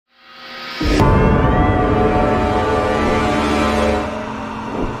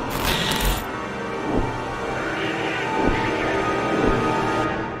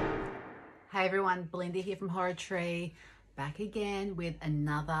from Horror Tree, back again with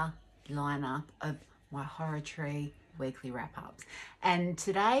another lineup of my Horror Tree weekly wrap-ups. And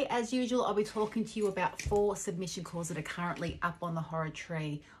today, as usual, I'll be talking to you about 4 submission calls that are currently up on the Horror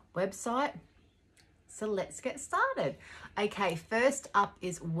Tree website. So let's get started. Okay, first up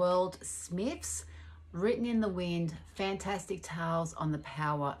is World Smiths, Written in the Wind, Fantastic Tales on the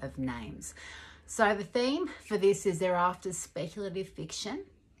Power of Names. So the theme for this is they're after speculative fiction,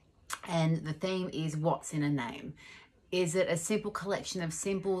 and the theme is what's in a name. Is it a simple collection of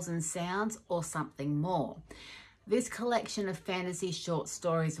symbols and sounds or something more? This collection of fantasy short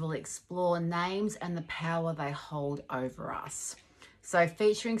stories will explore names and the power they hold over us. So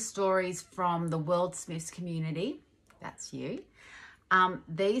featuring stories from the World Smiths community, that's you.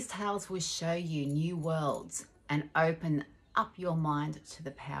 These tales will show you new worlds and open up your mind to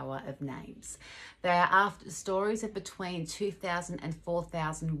the power of names. They are after stories of between 2,000 and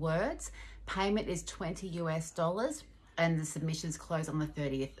 4,000 words. Payment is $20 US, and the submissions close on the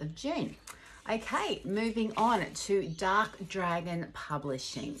 30th of June. Okay, moving on to Dark Dragon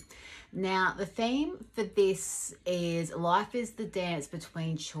Publishing. Now, the theme for this is life is the dance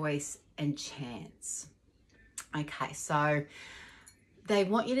between choice and chance. Okay, so they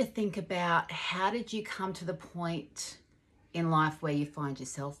want you to think about how did you come to the point in life where you find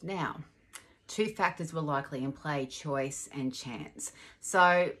yourself now. 2 factors were likely in play, choice and chance.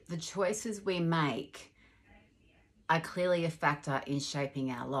 So the choices we make are clearly a factor in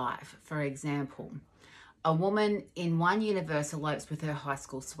shaping our life. For example, a woman in one universe elopes with her high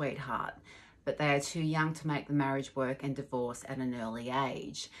school sweetheart, but they are too young to make the marriage work and divorce at an early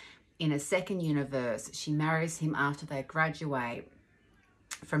age. In a second universe, she marries him after they graduate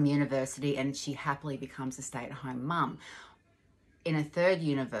from university and she happily becomes a stay-at-home mum. In a third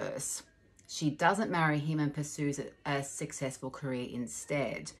universe, she doesn't marry him and pursues a successful career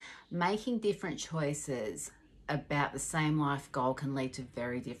instead. Making different choices about the same life goal can lead to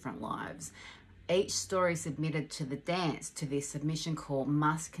very different lives. Each story submitted to the dance, to this submission call,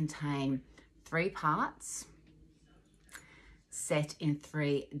 must contain 3 parts set in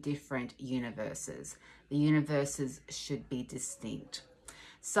 3 different universes. The universes should be distinct.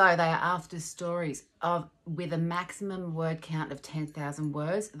 So they are after stories with a maximum word count of 10,000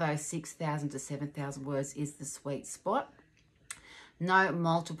 words, though 6,000 to 7,000 words is the sweet spot. No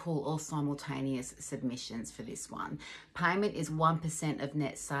multiple or simultaneous submissions for this one. Payment is 1% of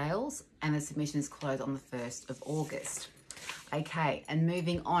net sales, and the submissions close on the 1st of August. Okay, and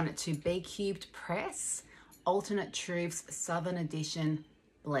moving on to B Cubed Press, Alternate Truths Southern Edition,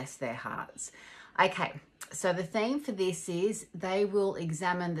 bless their hearts. Okay, so the theme for this is they will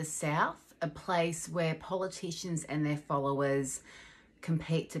examine the South, a place where politicians and their followers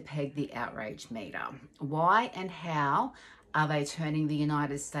compete to peg the outrage meter. Why and how are they turning the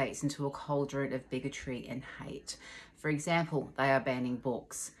United States into a cauldron of bigotry and hate? For example, they are banning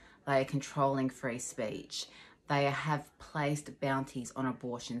books. They are controlling free speech. They have placed bounties on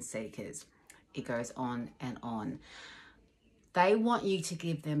abortion seekers. It goes on and on. They want you to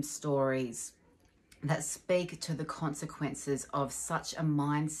give them stories that speak to the consequences of such a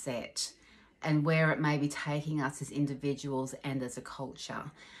mindset and where it may be taking us as individuals and as a culture.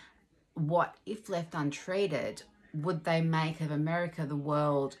 What, if left untreated, would they make of America, the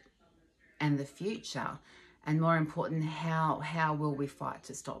world, and the future? And more important, how will we fight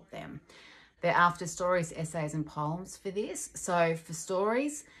to stop them? They're after stories, essays, and poems for this. So for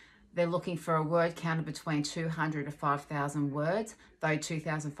stories, they're looking for a word count of between 200 to 5,000 words, though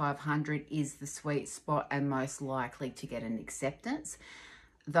 2,500 is the sweet spot and most likely to get an acceptance.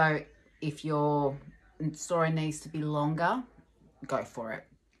 Though if your story needs to be longer, go for it.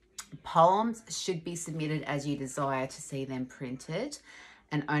 Poems should be submitted as you desire to see them printed,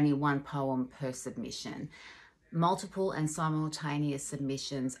 and only 1 poem per submission. Multiple and simultaneous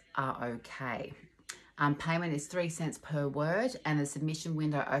submissions are okay. Payment is 3 cents per word, and the submission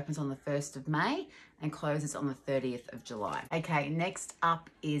window opens on the 1st of May and closes on the 30th of July. Okay, next up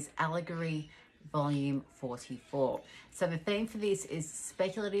is Allegory Volume 44. So the theme for this is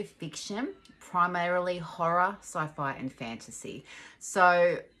speculative fiction, primarily horror, sci-fi, and fantasy.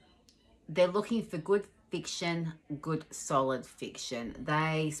 So they're looking for good fiction, good solid fiction.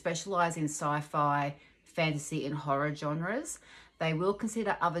 They specialize in sci-fi, fantasy, and horror genres. They will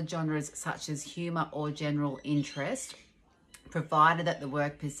consider other genres such as humor or general interest, provided that the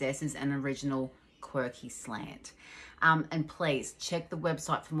work possesses an original quirky slant. And please check the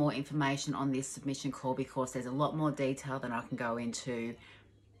website for more information on this submission call, because there's a lot more detail than I can go into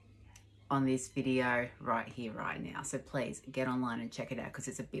on this video right here, right now. So please get online and check it out, because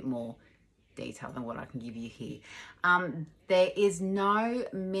it's a bit more detail than what I can give you here. There is no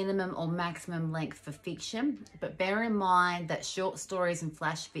minimum or maximum length for fiction, but bear in mind that short stories and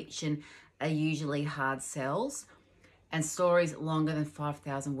flash fiction are usually hard sells, and stories longer than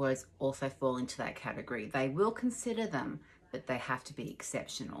 5,000 words also fall into that category. They will consider them, but they have to be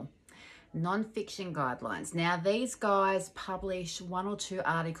exceptional. Non-fiction guidelines. Now, these guys publish 1 or 2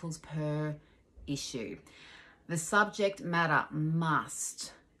 articles per issue. The subject matter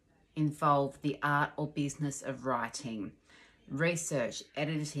must involve the art or business of writing, research,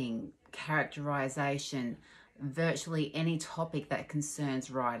 editing, characterization. Virtually any topic that concerns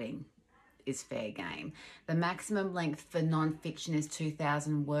writing is fair game. The maximum length for non-fiction is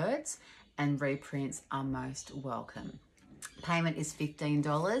 2,000 words, and reprints are most welcome. Payment is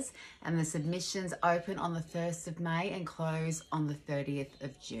 $15, and the submissions open on the 1st of May and close on the 30th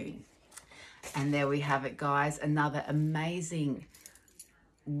of June. And there we have it, guys. Another amazing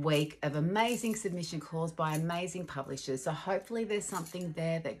week of amazing submission calls by amazing publishers. So hopefully there's something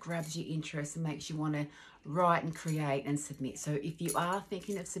there that grabs your interest and makes you want to write and create and submit. So if you are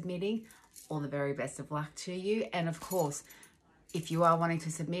thinking of submitting, all the very best of luck to you. And of course, if you are wanting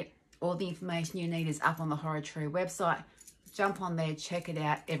to submit, all the information you need is up on the Horror Tree website. Jump on there, check it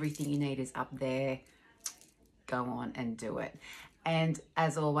out. Everything you need is up there. Go on and do it. And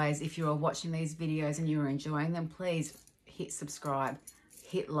as always, if you are watching these videos and you're enjoying them, please hit subscribe,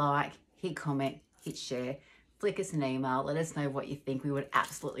 hit like, hit comment, hit share, flick us an email, let us know what you think. We would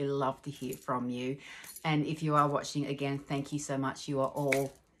absolutely love to hear from you. And if you are watching, again, thank you so much. You are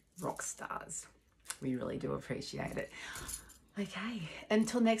all rock stars. We really do appreciate it. Okay,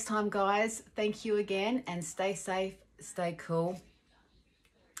 until next time, guys, thank you again, and stay safe, stay cool,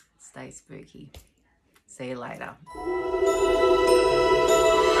 stay spooky. See you later.